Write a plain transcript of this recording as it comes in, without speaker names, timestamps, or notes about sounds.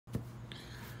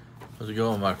How's it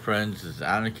going, my friends? It's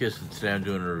Ionacus, and today I'm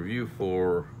doing a review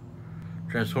for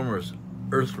Transformers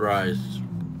Earthrise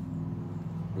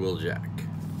wheeljack.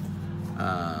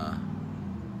 Uh,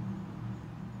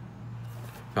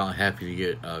 Finally happy to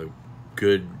get a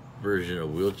good version of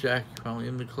wheeljack finally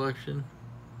in the collection.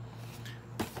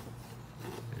 You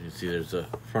can see there's a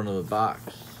front of the box,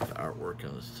 the artwork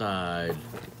on the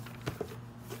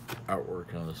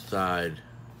side,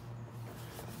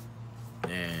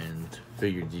 and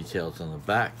figure details on the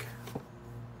back.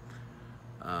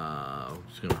 I'm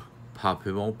just gonna pop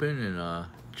him open and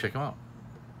check him out.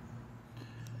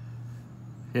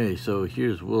 Okay, so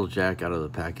here's wheeljack out of the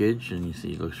package, and you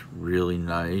see he looks really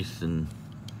nice and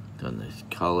got nice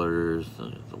colors.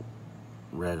 The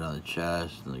red on the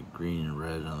chest and the green and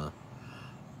red on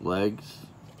the legs.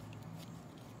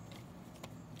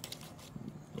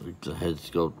 The head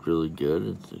sculpt really good.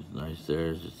 It's nice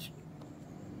there. It's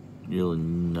really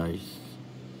nice.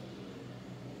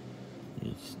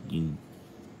 You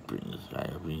bring this guy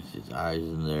up, you can see his eyes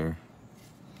in there.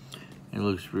 It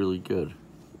looks really good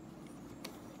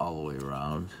all the way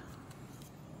around.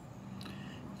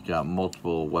 He's got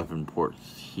multiple weapon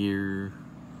ports here,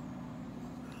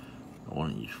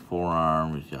 one in each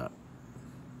forearm. He's got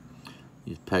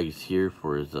these pegs here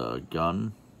for his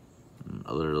gun and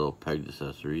other little pegged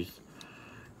accessories.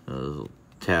 Little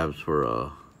tabs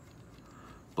for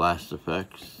blast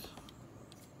effects.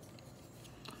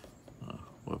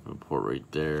 Weapon port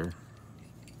right there,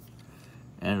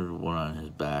 and one on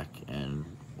his back and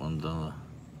one's on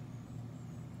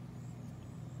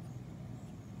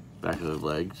the back of the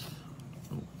legs.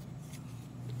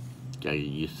 Gotta get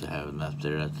used to having that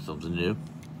there. That's something new.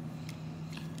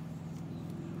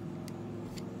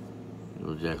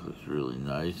 Wheeljack looks really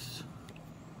nice.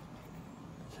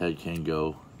 His head can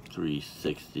go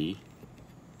 360.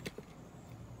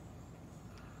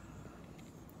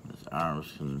 His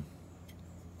arms can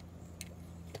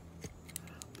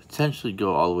potentially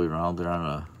go all the way around. They're on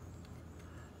a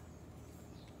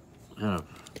kind of,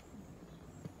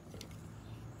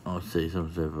 I would say,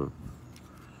 some type of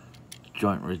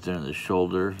joint right there in the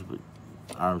shoulder, but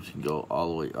arms can go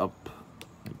all the way up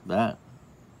like that.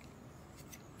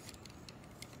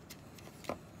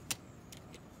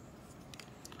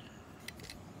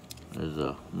 There's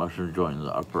a mushroom joint in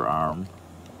the upper arm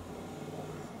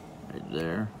right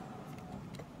there.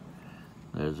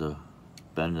 There's a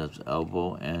bend at the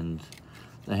elbow, and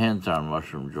the hands are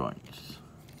mushroom joints.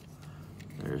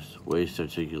 There's waist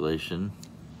articulation,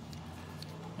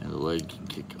 and the leg can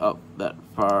kick up that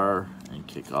far and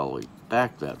kick all the way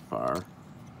back that far.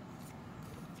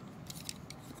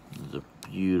 This is a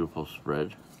beautiful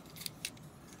spread.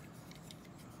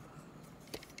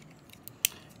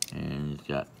 And he's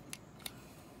got,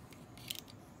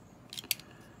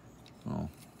 well,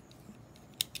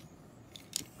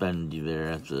 bendy there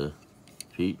at the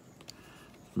feet,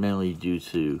 mainly due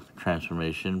to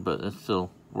transformation, but it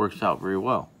still works out very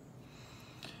well.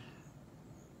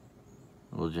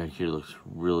 Wheeljack here looks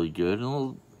really good. And a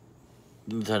little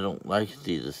things I don't like,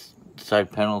 see the side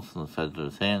panels on the sides of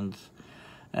his hands.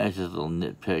 That's just a little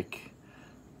nitpick.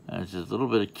 And it's just a little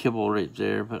bit of kibble right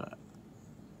there, but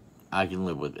I can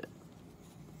live with it.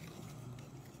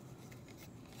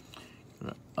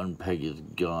 Gonna unpeg his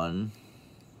gun.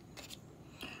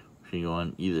 Can go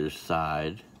on either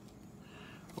side,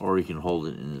 or he can hold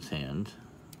it in his hand,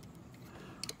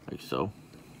 like so.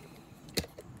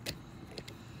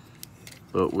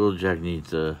 But wheeljack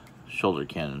needs a shoulder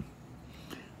cannon.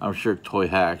 I'm sure Toy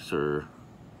Hacks or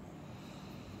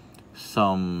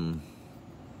some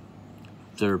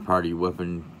third-party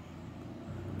weapon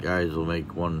guys will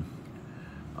make one.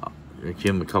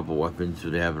 Give him a couple weapons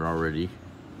if they haven't already,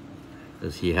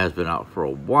 as he has been out for a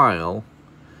while.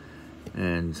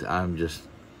 And I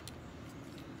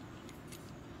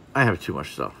have too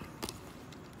much stuff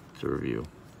to review.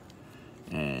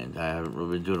 And I haven't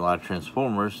really been doing a lot of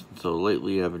Transformers, so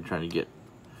lately I've been trying to get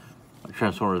my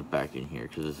Transformers back in here,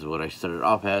 because this is what I started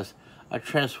off as, a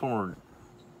Transformer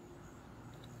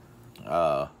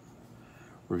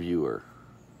reviewer.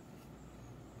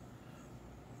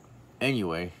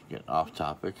 Anyway, getting off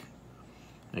topic,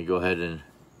 I go ahead and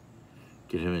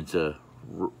get him into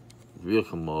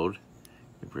vehicle mode.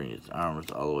 You bring his arms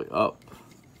all the way up.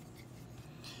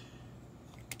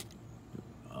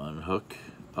 Unhook.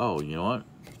 Oh, you know what?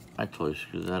 I totally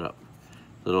screwed that up.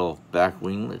 Little back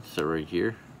winglets are right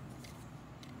here.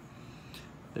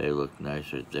 They look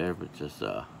nice right there, but just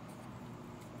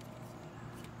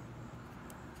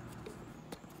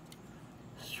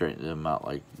straighten them out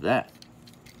like that.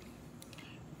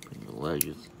 Bring the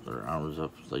legs or arms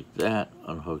up like that.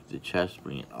 Unhook the chest,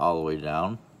 bring it all the way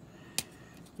down.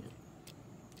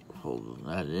 Hold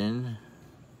that in.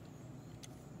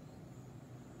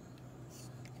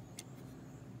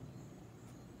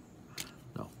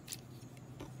 No.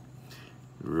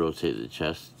 Rotate the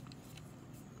chest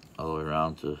all the way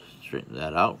around to straighten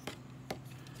that out.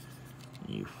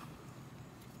 You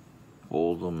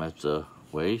fold them at the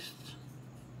waist.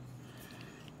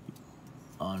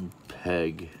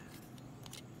 Unpeg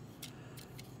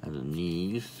at the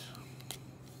knees.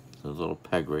 There's a little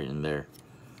peg right in there.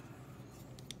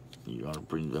 You want to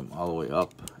bring them all the way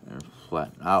up and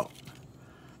flatten out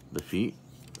the feet.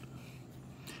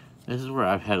 This is where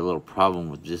I've had a little problem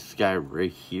with this guy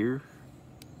right here.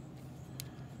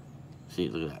 See,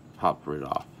 look at that, popped right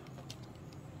off.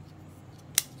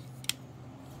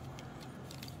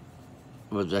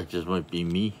 But that just might be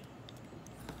me.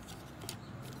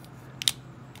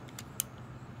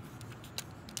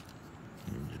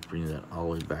 And just bring that all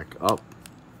the way back up.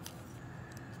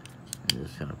 And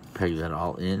just kind of peg that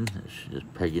all in. It should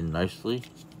just peg in nicely.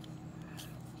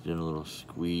 Doing a little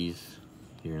squeeze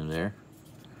here and there.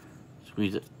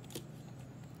 Squeeze it.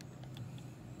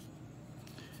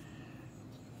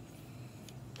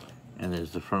 And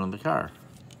there's the front of the car.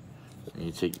 And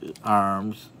you take the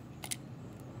arms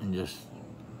and just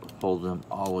fold them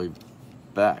all the way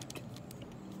back.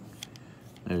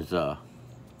 There's a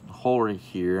hole right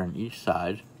here on each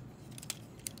side.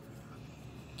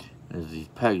 There's these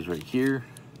pegs right here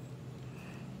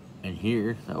and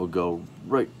here that will go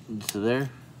right into there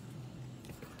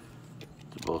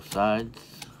to both sides.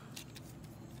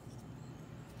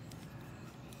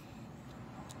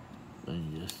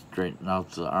 Then you just straighten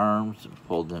out the arms and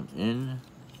fold them in.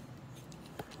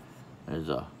 There's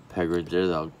a peg right there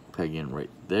that'll peg in right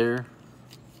there.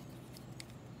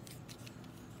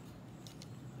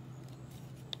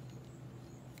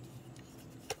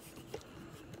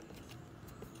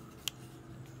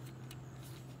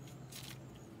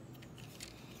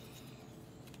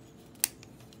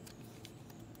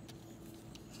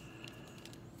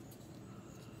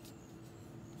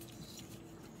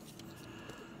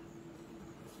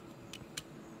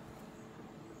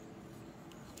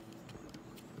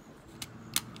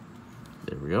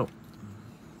 There we go.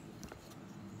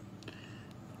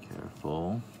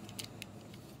 Careful.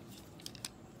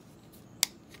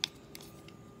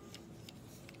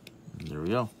 And there we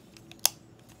go.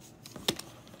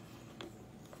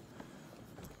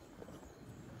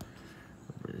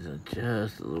 Raise that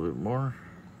just a little bit more.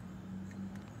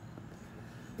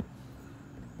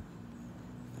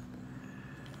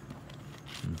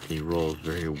 He rolls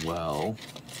very well.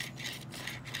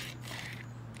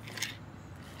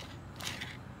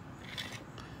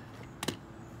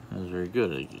 That's very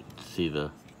good. You can see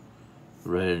the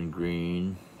red and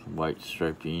green, white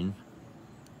striping,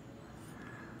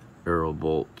 arrow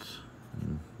bolts,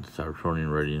 and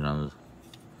Cybertronian writing on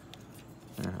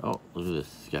the there. Oh, look at this.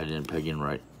 This guy didn't peg in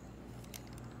right.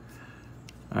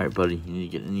 Alright, buddy, you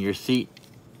need to get in your seat.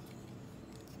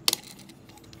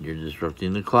 You're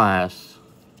disrupting the class.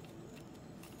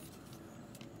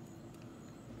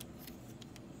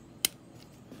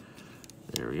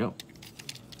 There we go.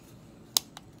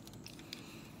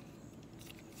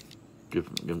 Good,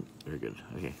 good, very good.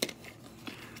 Okay.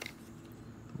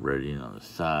 Ready on the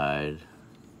side.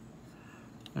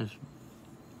 That's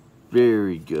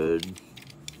very good.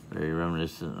 Very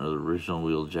reminiscent of the original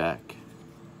wheeljack.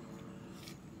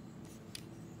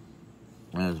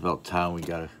 And it's about time we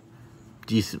got a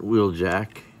decent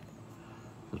wheeljack.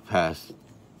 The past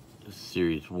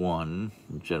Series 1,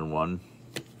 Gen 1.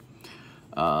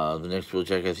 The next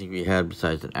wheeljack I think we had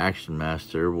besides an Action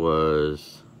Master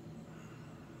was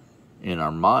in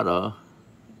Armada,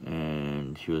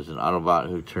 and he was an Autobot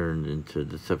who turned into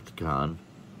Decepticon,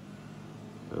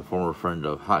 a former friend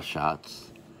of Hot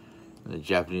Shots. In the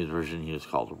Japanese version, he was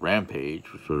called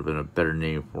Rampage, which would have been a better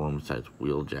name for him besides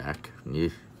Wheeljack. Yeah.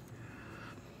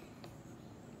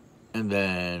 And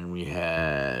then we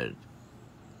had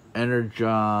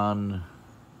Energon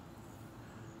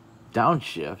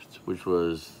Downshift, which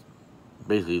was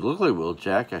basically looked like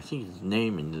Wheeljack. I think his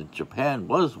name in Japan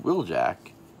was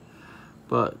Wheeljack.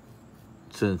 But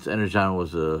since Energon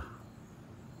was a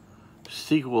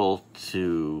sequel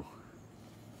to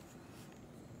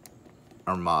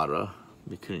Armada,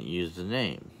 we couldn't use the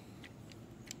name.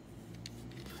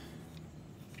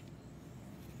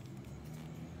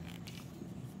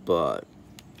 But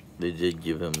they did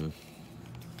give him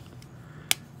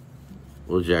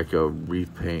Wheeljack a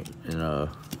repaint and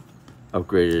a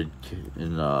upgraded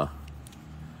in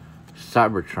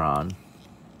Cybertron.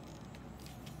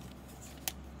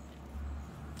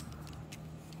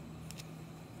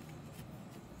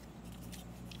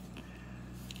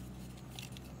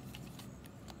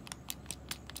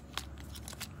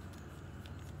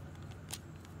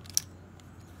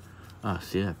 Ah,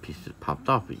 see, that piece just popped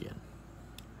off again.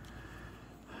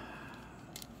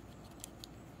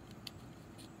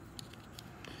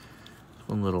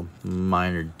 One little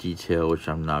minor detail which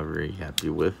I'm not very happy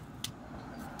with.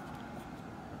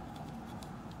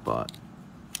 But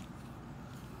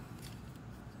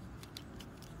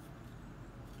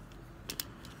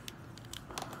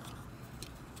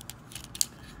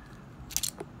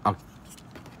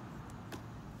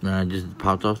I just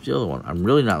popped off the other one. I'm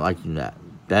really not liking that.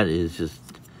 That is just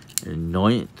an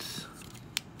annoyance.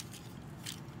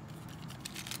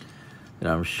 And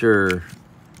I'm sure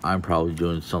I'm probably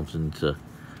doing something to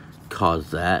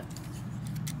cause that.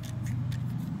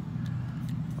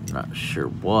 I'm not sure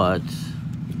what.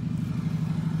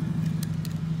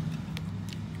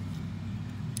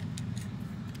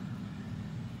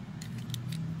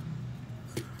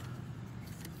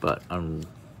 But I'm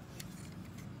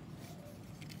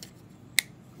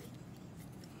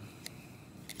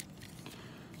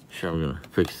sure I'm gonna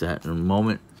fix that in a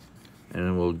moment, and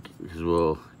then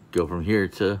we'll go from here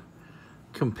to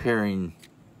comparing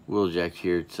Wheeljack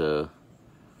here to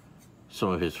some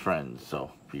of his friends. So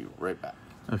be right back.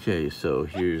 Okay, so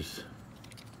here's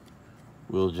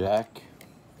Wheeljack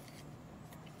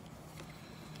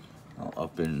all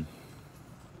up and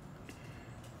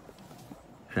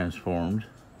transformed,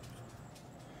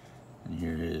 and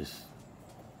here is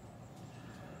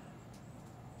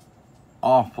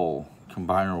awful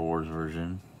Combiner Wars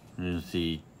version. You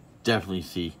can definitely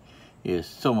see he is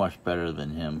so much better than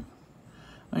him.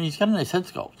 I mean, he's got a nice head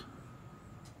sculpt,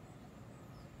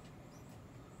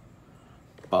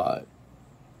 but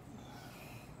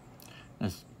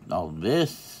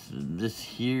this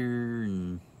here,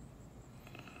 and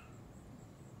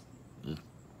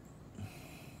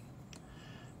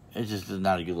it just is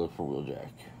not a good look for Wheeljack.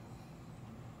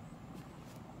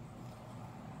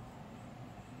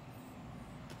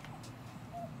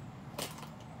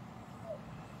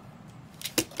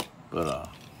 But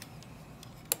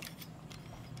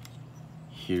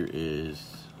here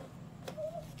is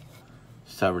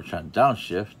Cybertron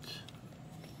Downshift.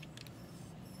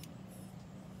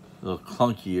 A little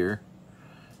clunkier.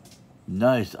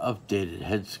 Nice updated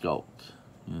head sculpt.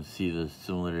 You can see the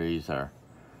similarities are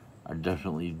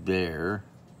definitely there.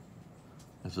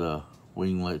 There's the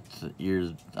winglets,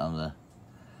 ears on the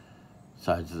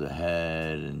sides of the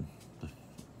head, and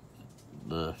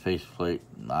the faceplate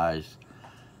and eyes.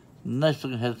 Nice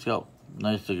looking head sculpt,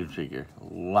 nice looking figure. A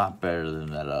lot better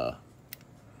than that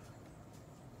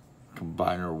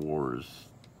Combiner Wars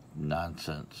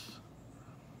nonsense.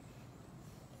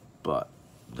 But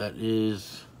that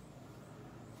is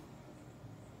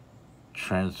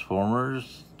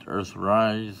Transformers,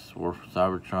 Earthrise, War for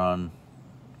Cybertron,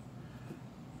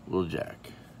 Wheeljack.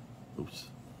 Oops.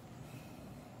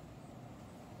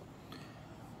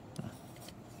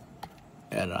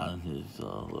 Add on his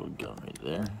little gun right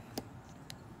there.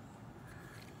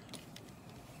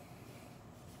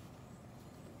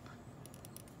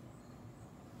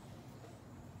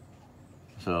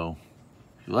 So,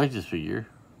 if you like this figure,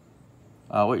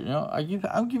 wait, no,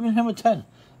 I'm giving him a 10.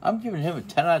 I'm giving him a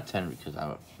 10 out of 10 because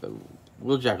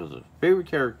Wheeljack was a favorite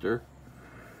character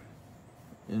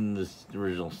in this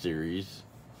original series.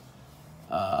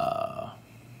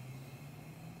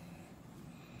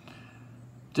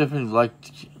 Definitely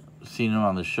liked seeing him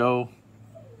on the show,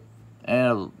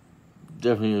 and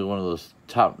definitely one of those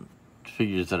top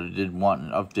figures that I did want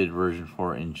an updated version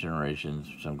for in Generations,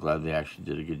 which I'm glad they actually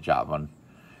did a good job on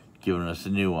giving us a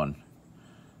new one.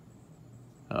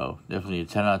 So definitely a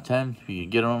 10 out of 10. If you can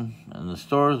get them in the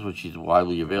stores, which is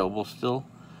widely available still,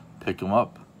 pick them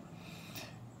up.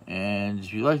 And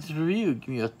if you like this review, give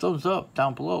me a thumbs up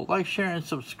down below. Like, share, and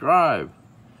subscribe.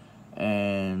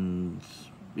 And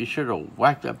be sure to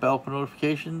whack that bell for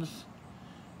notifications.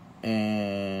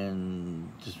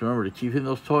 And just remember to keep hitting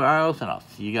those toy aisles, and I'll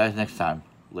see you guys next time.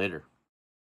 Later.